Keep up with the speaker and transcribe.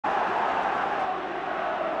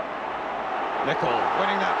Nicol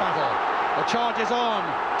winning that battle. The charge is on.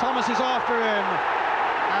 Thomas is after him.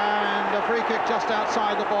 And a free kick just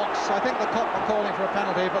outside the box. I think the cop were calling for a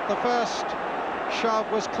penalty, but the first shove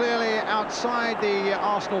was clearly outside the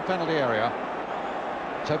Arsenal penalty area.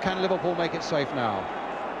 So can Liverpool make it safe now?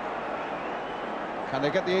 Can they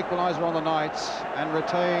get the equaliser on the night and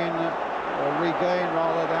retain, or regain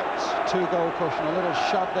rather, that two-goal cushion? A little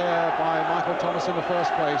shove there by Michael Thomas in the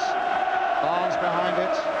first place. Barnes behind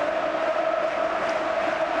it.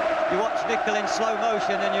 You watch Nicol in slow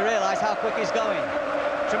motion and you realise how quick he's going.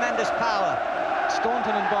 Tremendous power.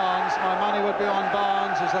 Staunton and Barnes, my money would be on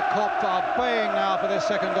Barnes, as the Kop are baying now for this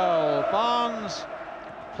second goal. Barnes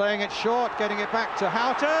playing it short, getting it back to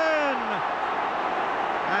Houghton.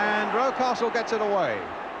 And Rocastle gets it away.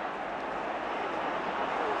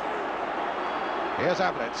 Here's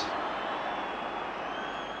Ablett.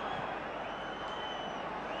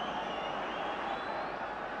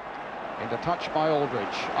 Into touch by Aldridge.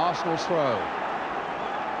 Arsenal's throw.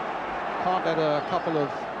 Can't let a couple of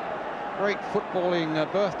great footballing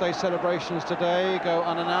birthday celebrations today go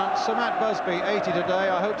unannounced. Sir Matt Busby, 80 today.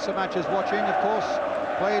 I hope Sir Matt is watching. Of course,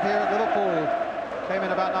 played here at Liverpool. Came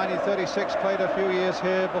in about 1936, played a few years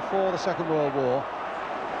here before the Second World War.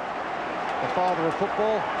 The father of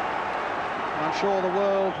football. I'm sure the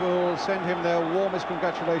world will send him their warmest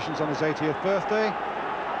congratulations on his 80th birthday.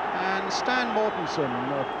 And Stan Mortensen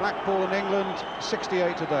of Blackpool in England,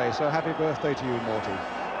 68 today. So happy birthday to you, Morty.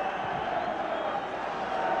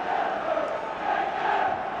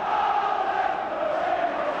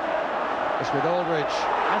 It's with Aldridge,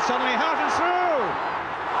 and suddenly Houghton's through!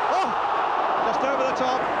 Oh, just over the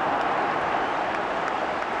top.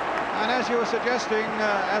 And as you were suggesting,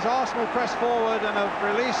 as Arsenal press forward and have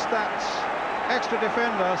released that extra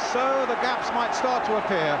defender, so the gaps might start to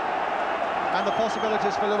appear, and the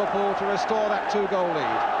possibilities for Liverpool to restore that two-goal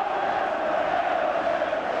lead.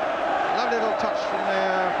 Lovely little touch in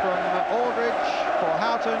there from Aldridge for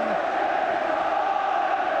Houghton.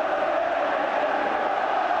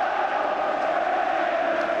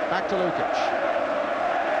 Back to Lukic.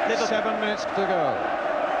 7 minutes to go.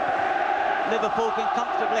 Liverpool can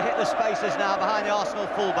comfortably hit the spaces now behind the Arsenal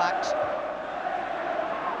fullbacks.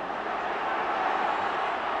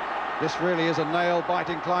 This really is a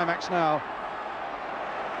nail-biting climax now.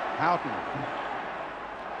 Houghton.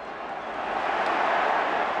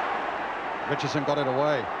 Richardson got it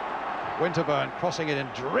away. Winterburn crossing it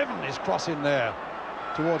and driven his cross in there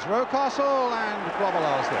towards Rocastle, and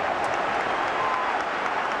Grobbelaar's there.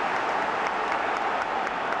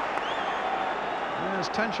 There's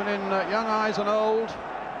tension in young eyes and old,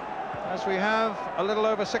 as we have a little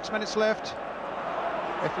over 6 minutes left.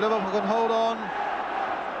 If Liverpool can hold on,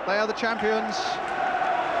 they are the champions,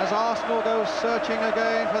 as Arsenal goes searching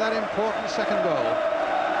again for that important second goal.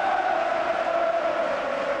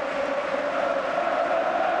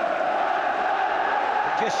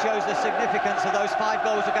 It just shows the significance of those 5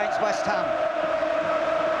 goals against West Ham.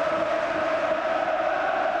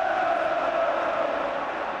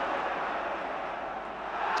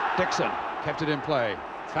 Dixon kept it in play,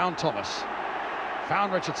 found Thomas,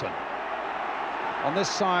 found Richardson. On this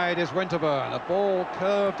side is Winterburn, a ball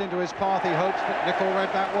curved into his path, he hopes, but Nicol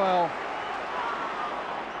read that well.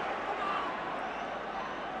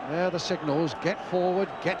 There are the signals, get forward,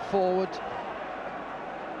 get forward.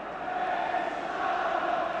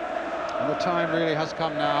 And the time really has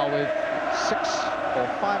come now, with 6 or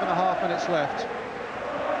 5.5 minutes left,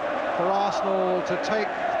 for Arsenal to take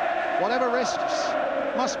whatever risks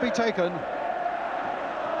must be taken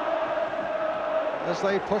as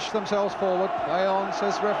they push themselves forward. Play on,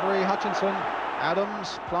 says referee Hutchinson.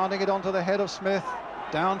 Adams planting it onto the head of Smith.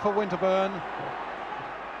 Down for Winterburn.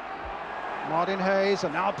 Martin Hayes,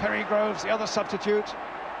 and now Perry Groves, the other substitute.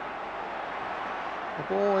 The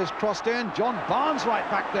ball is crossed in. John Barnes right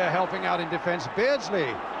back there helping out in defence.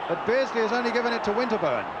 Beardsley, but Beardsley has only given it to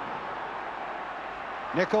Winterburn.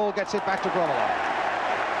 Nicol gets it back to Grobbelaar.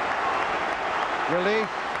 Relief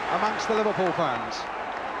amongst the Liverpool fans.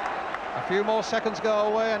 A few more seconds go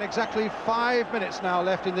away, and exactly 5 minutes now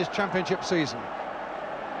left in this championship season.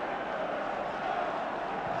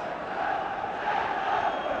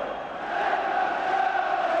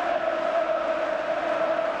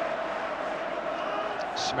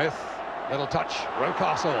 Smith, little touch,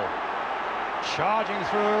 Rocastle charging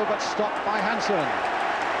through, but stopped by Hansen.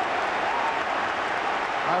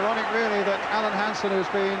 Ironic really that Alan Hansen, who's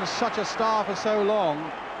been such a star for so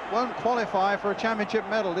long, won't qualify for a championship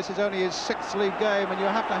medal. This is only his 6th league game, and you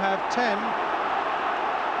have to have 10.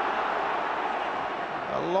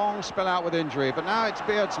 A long spell out with injury, but now it's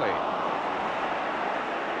Beardsley.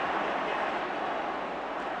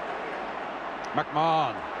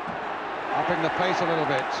 McMahon upping the pace a little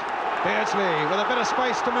bit. Beardsley with a bit of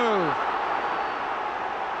space to move.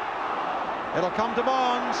 It'll come to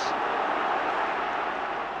Barnes.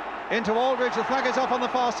 Into Aldridge, the flag is up on the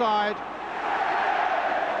far side.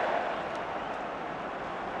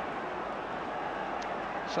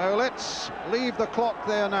 So let's leave the clock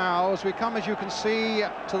there now as we come, as you can see,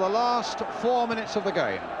 to the last 4 minutes of the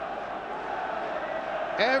game.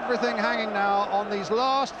 Everything hanging now on these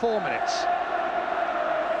last 4 minutes.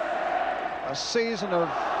 A season of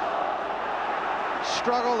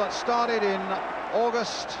struggle that started in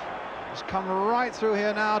August has come right through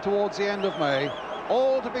here now towards the end of May,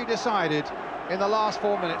 all to be decided in the last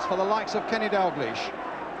 4 minutes for the likes of Kenny Dalglish.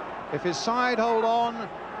 If his side hold on,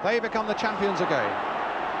 they become the champions again,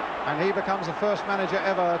 and he becomes the first manager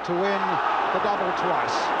ever to win the double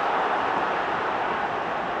twice.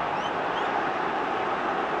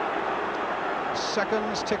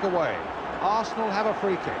 Seconds tick away. Arsenal have a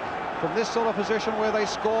free kick from this sort of position where they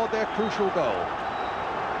scored their crucial goal.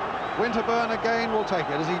 Winterburn again will take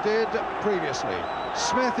it, as he did previously.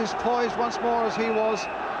 Smith is poised once more, as he was,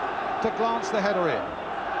 to glance the header in.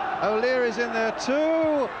 O'Leary's in there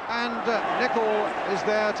too, and Nicol is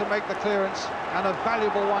there to make the clearance, and a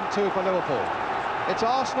valuable one too for Liverpool. It's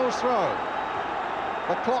Arsenal's throw.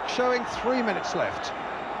 The clock showing 3 minutes left,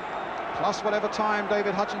 plus whatever time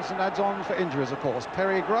David Hutchinson adds on for injuries, of course.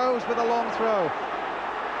 Perry Groves with a long throw.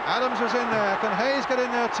 Adams was in there. Can Hayes get in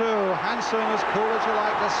there too? Hansen, as cool as you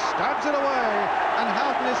like, just stabs it away, and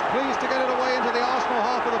Houghton is pleased to get it away into the Arsenal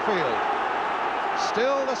half of the field.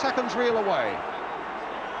 Still the seconds reel away.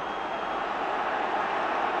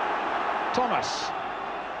 Thomas.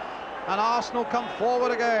 And Arsenal come forward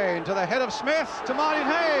again to the head of Smith, to Martin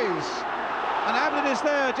Hayes. And Ablin is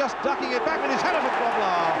there, just ducking it back with his header for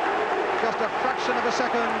Grobbelaar. Just a fraction of a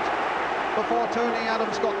second before Tony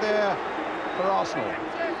Adams got there for Arsenal.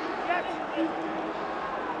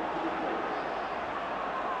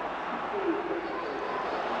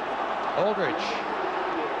 Aldridge.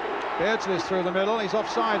 Beardsley's through the middle, he's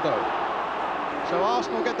offside though. So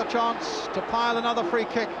Arsenal get the chance to pile another free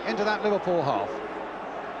kick into that Liverpool half.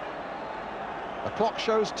 The clock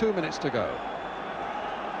shows 2 minutes to go.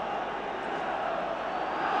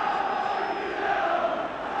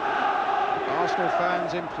 Arsenal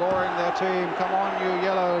fans imploring their team, come on you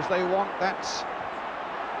yellows, they want that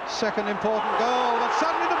second important goal, but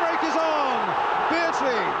suddenly the break is on.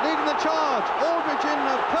 Beardsley leading the charge, Aldridge in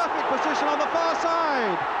a perfect position on the far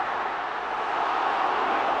side.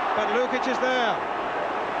 But Lukic is there.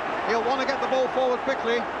 He'll want to get the ball forward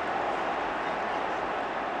quickly.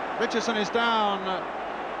 Richardson is down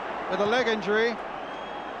with a leg injury.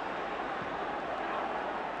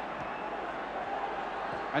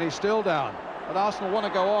 And he's still down. But Arsenal want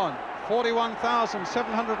to go on.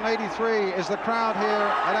 41,783 is the crowd here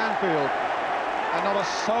at Anfield. And not a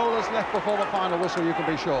soul is left before the final whistle, you can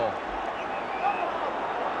be sure.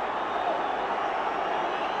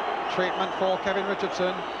 Treatment for Kevin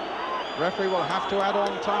Richardson. Referee will have to add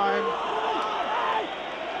on time.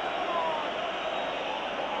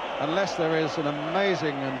 Unless there is an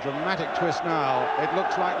amazing and dramatic twist now. It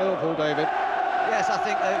looks like Liverpool, David. Yes, I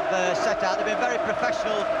think they've set out. They've been very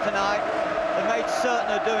professional tonight. They've made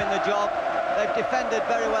certain of doing the job. They've defended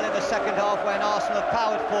very well in the second half when Arsenal have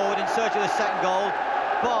powered forward in search of the second goal.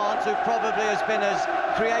 Barnes, who probably has been as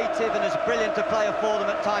creative and as brilliant a player for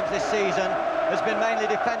them at times this season, has been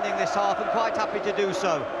mainly defending this half and quite happy to do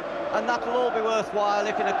so. And that will all be worthwhile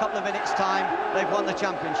if in a couple of minutes' time they've won the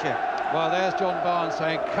championship. Well, there's John Barnes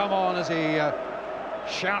saying, come on, as he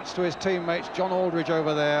shouts to his teammates, John Aldridge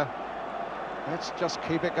over there. Let's just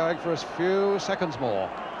keep it going for a few seconds more.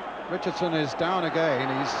 Richardson is down again.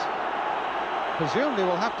 He's presumably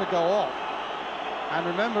will have to go off. And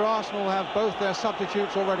remember, Arsenal have both their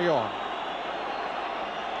substitutes already on.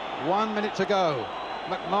 1 minute to go.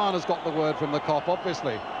 McMahon has got the word from the cop,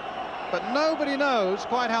 obviously. But nobody knows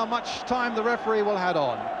quite how much time the referee will have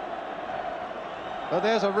on. But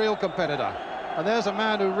there's a real competitor. And there's a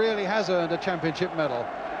man who really has earned a championship medal.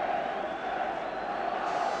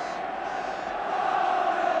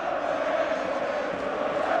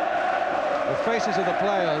 The faces of the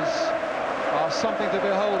players are something to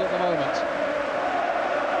behold at the moment.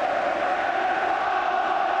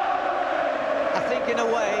 I think in a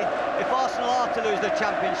way, if Arsenal are to lose the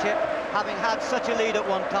championship, having had such a lead at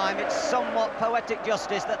one time, it's somewhat poetic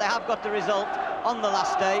justice that they have got the result on the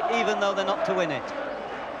last day, even though they're not to win it.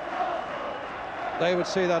 They would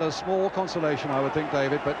see that as small consolation, I would think,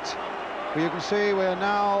 David, but you can see we're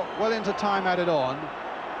now well into time added on.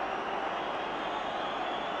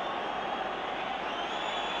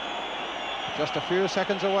 Just a few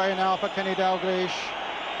seconds away now for Kenny Dalglish,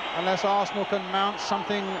 unless Arsenal can mount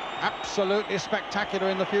something absolutely spectacular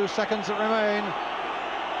in the few seconds that remain.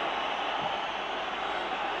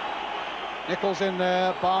 Nichols in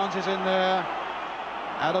there, Barnes is in there.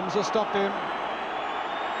 Adams has stopped him.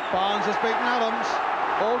 Barnes has beaten Adams.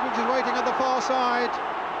 Aldridge is waiting at the far side.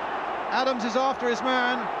 Adams is after his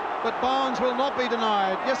man, but Barnes will not be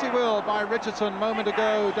denied. Yes, he will, by Richardson, moment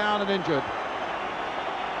ago, down and injured.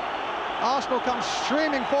 Arsenal come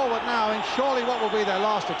streaming forward now in surely what will be their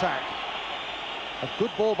last attack. A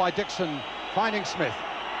good ball by Dixon, finding Smith.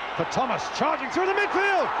 For Thomas, charging through the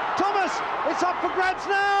midfield. Thomas, it's up for grabs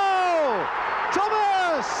now!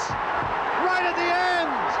 Thomas! Right at the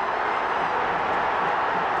end!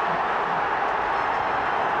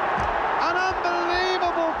 An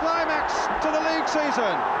unbelievable climax to the league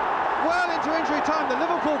season. Well into injury time, the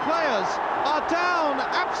Liverpool players are down,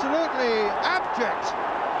 absolutely abject.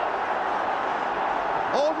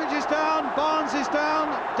 Aldridge is down, Barnes is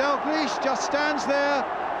down, Dalglish just stands there.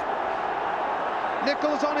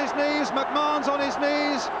 Nichols on his knees, McMahon's on his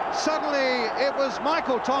knees. Suddenly it was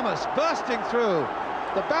Michael Thomas bursting through.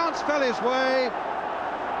 The bounce fell his way.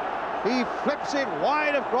 He flips it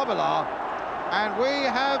wide of Grobbelaar. And we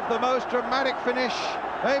have the most dramatic finish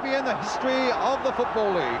maybe in the history of the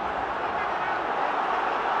Football League.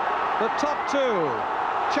 The top two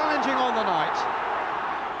challenging on the night.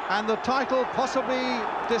 And the title possibly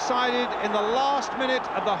decided in the last minute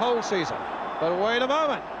of the whole season. But wait a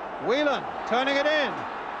moment. Whelan turning it in,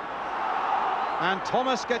 and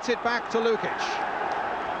Thomas gets it back to Lukic.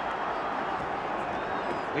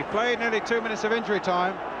 We played nearly 2 minutes of injury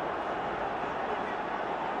time.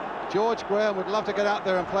 George Graham would love to get out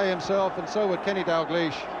there and play himself, and so would Kenny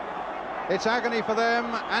Dalglish. It's agony for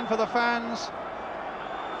them and for the fans,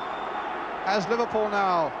 as Liverpool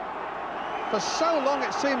now, for so long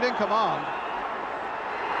it seemed in command.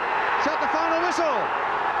 Set the final whistle.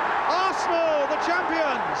 Arsenal, the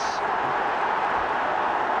champions!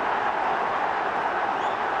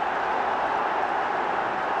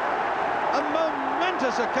 A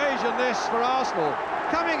momentous occasion this for Arsenal,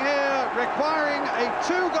 coming here requiring a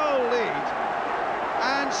 2-goal lead,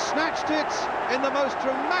 and snatched it in the most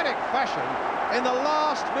dramatic fashion in the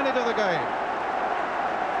last minute of the game.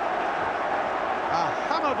 A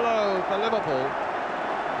hammer blow for Liverpool,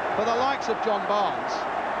 for the likes of John Barnes,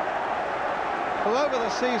 who over the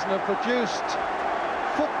season have produced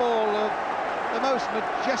football of the most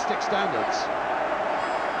majestic standards.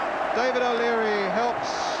 David O'Leary helps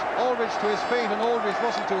Aldridge to his feet, and Aldridge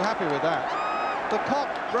wasn't too happy with that. The Kop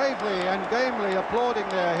bravely and gamely applauding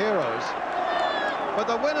their heroes. But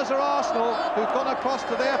the winners are Arsenal, who've gone across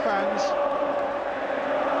to their fans,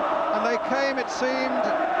 and they came, it seemed,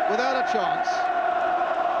 without a chance.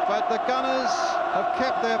 But the Gunners have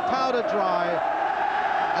kept their powder dry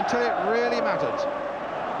until it really mattered.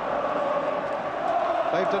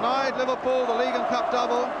 They've denied Liverpool the League and Cup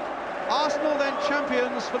double. Arsenal then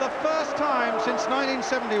champions for the first time since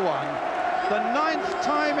 1971, the 9th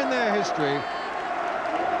time in their history.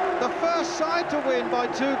 The first side to win by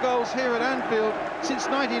 2 goals here at Anfield since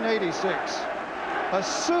 1986. A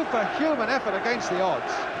superhuman effort against the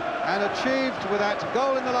odds, and achieved with that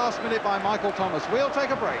goal in the last minute by Michael Thomas. We'll take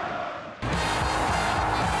a break.